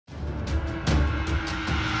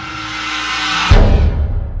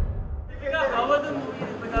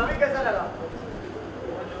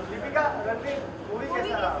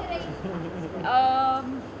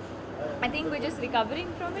recovering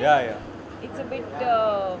from it. Yeah, yeah. It's a bit.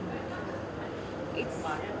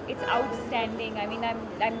 It's outstanding. I mean, I'm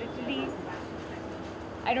literally.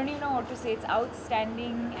 I don't even know what to say. It's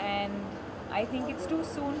outstanding, and I think it's too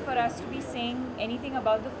soon for us to be saying anything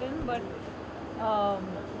about the film. But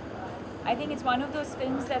I think it's one of those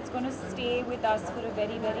films that's going to stay with us for a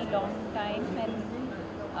very, very long time, and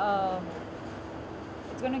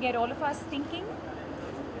it's going to get all of us thinking,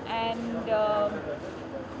 and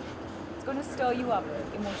it's going to stir you up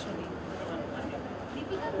emotionally.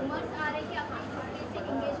 Deepika rumors आ रहे कि आपने किसी से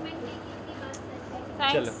engagement नहीं की थी बस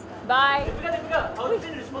ऐसे। Thanks. Bye. Deepika, how has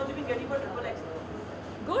been response you've been getting for Triple X?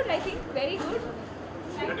 Good, I think. Very good.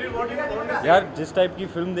 यार जिस टाइप की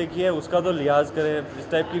फिल्म देखी है उसका तो लिहाज करें, जिस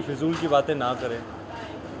टाइप की फिजूल की बातें ना करें।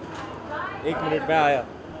 एक मिनट में आया।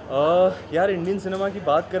 यार इंडियन सिनेमा की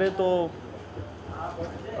बात करें तो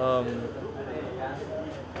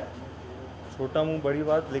छोटा मुंह बड़ी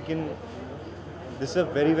बात, लेकिन this is a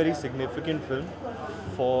very very significant film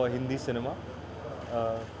for Hindi cinema.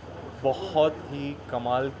 बहुत ही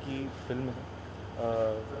कमाल की फिल्म है,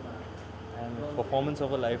 and performance of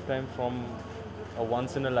a life time from a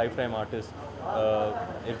once in a lifetime artist,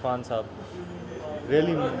 Irfan साहब।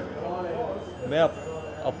 रियली मैं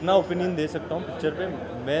अपना ओपिनियन दे सकता हूँ पिक्चर पे।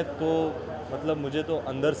 मैं तो मतलब मुझे तो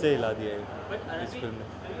अंदर से हिला दिया है इस फिल्म ने।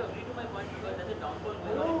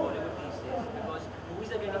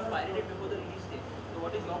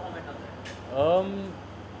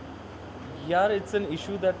 यार it's an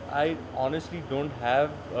issue that I honestly don't have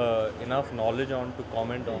enough knowledge on to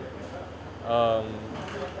comment on.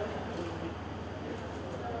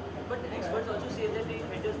 But experts also say that the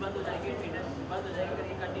theaters बंद हो जाएंगे, theaters बंद हो जाएंगे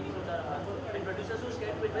करके कंटिन्यू होता रहा। And producers who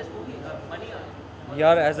scared to invest money on.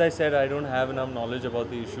 यार as I said, I don't have enough knowledge about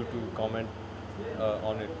the issue to comment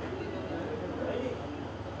on it.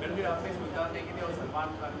 Ranveer, आपने सुल्तान देखी थी और सलमान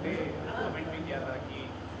खान ने कमेंट भी किया था कि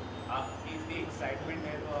आपकी इतनी एक्साइटमेंट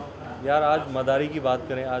है तो यार आज मदारी की बात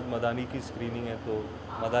करें, आज मदारी की स्क्रीनिंग है तो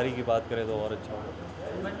मदारी की बात करें तो और अच्छा होगा।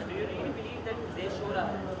 But do you really believe that देश हो रहा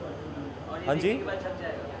है? और ये हाँ जी? देखने के बाद छप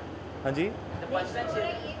जाएगा। हाँ जी? The punchline said.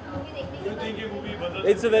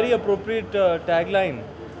 It's a very appropriate tagline,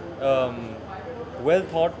 well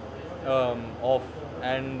thought of,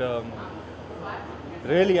 and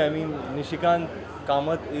really, I mean, Nishikant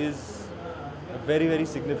Kamath is a very very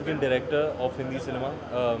significant director of Hindi cinema,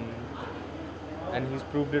 and he's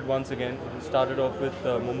proved it once again. He started off with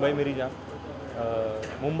Mumbai Meri Jaan.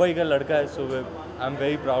 Mumbai का लड़का है, so I'm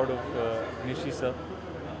very proud of Nishi sir.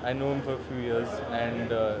 I know him for a few years,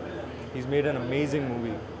 and he's made an amazing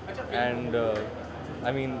movie. And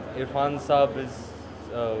I mean, Irfan Saab is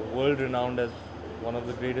world renowned as one of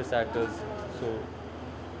the greatest actors. So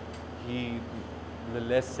the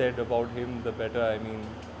less said about him, the better. I mean,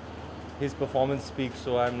 his performance speaks,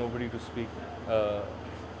 so I'm nobody to speak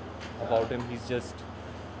about him. He's just,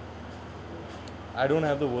 I don't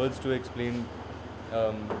have the words to explain.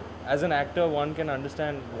 As an actor, one can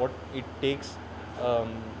understand what it takes,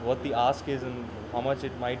 what the ask is, and how much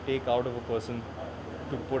it might take out of a person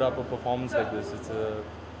to put up a performance like this. It's a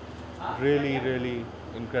really, really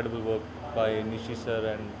incredible work by Nishi sir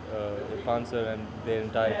and Irfan sir and their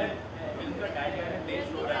entire team.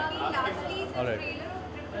 All right.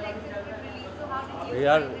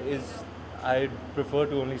 I prefer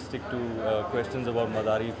to only stick to questions about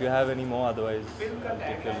Madaari. If you have any more, otherwise, I'll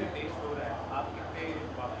take your lead.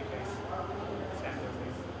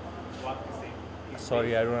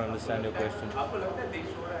 Sorry, I don't understand your question. आपको लगता है देश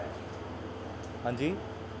हो रहा है? हाँ जी?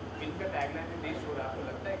 Film का tagline है देश हो रहा है, आपको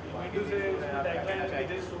लगता है कि वीडियो से टैगलाइन है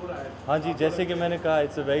देश हो रहा है? हाँ जी, जैसे कि मैंने कहा,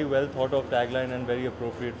 it's a very well thought of tagline and very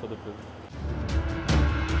appropriate for the film.